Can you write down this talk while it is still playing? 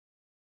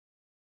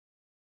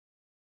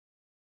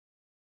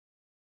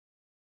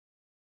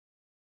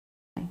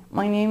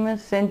My name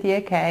is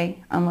Cynthia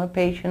Kay. I'm a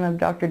patient of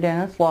Dr.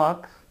 Dennis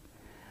Locks.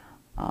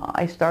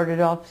 I started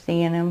off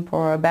seeing him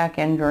for a back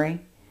injury,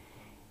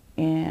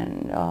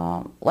 and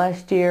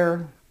last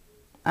year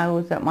I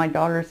was at my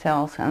daughter's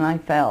house and I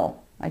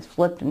fell. I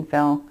slipped and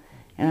fell,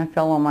 and I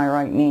fell on my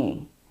right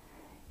knee.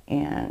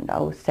 And I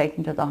was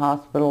taken to the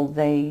hospital.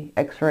 They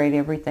x-rayed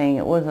everything.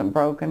 It wasn't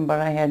broken, but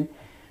I had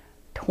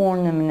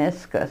torn the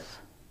meniscus,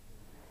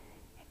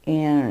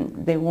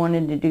 and they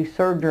wanted to do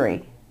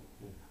surgery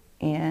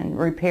and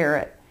repair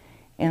it.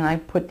 And I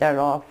put that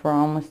off for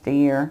almost a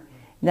year.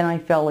 Then I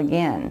fell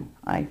again.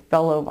 I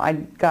fell over. I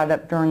got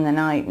up during the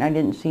night and I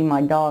didn't see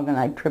my dog, and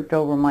I tripped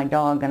over my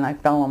dog and I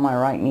fell on my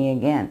right knee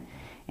again,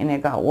 and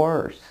it got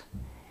worse.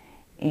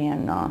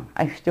 And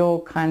I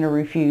still kind of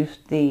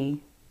refused the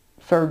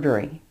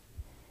surgery.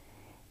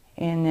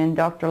 And then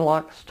Dr.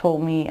 Locks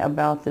told me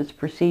about this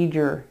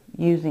procedure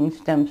using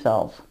stem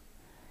cells.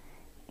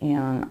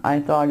 And I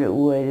thought it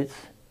was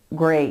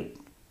great.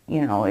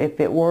 You know, if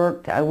it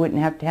worked, I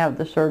wouldn't have to have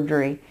the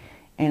surgery,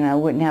 and I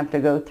wouldn't have to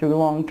go through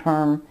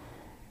long-term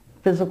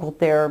physical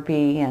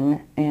therapy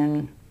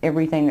and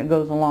everything that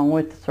goes along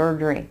with the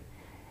surgery.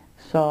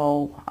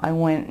 So I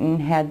went and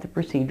had the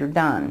procedure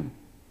done.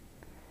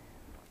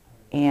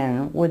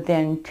 And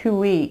within 2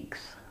 weeks,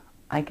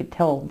 I could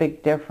tell a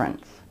big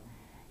difference.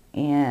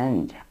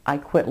 And I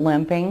quit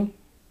limping.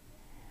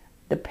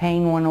 The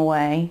pain went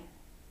away.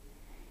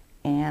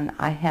 And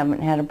I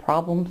haven't had a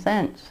problem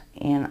since.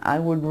 And I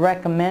would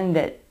recommend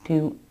it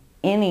to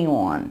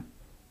anyone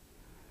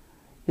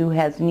who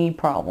has knee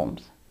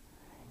problems,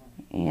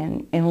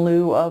 and in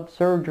lieu of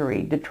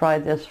surgery, to try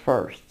this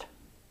first.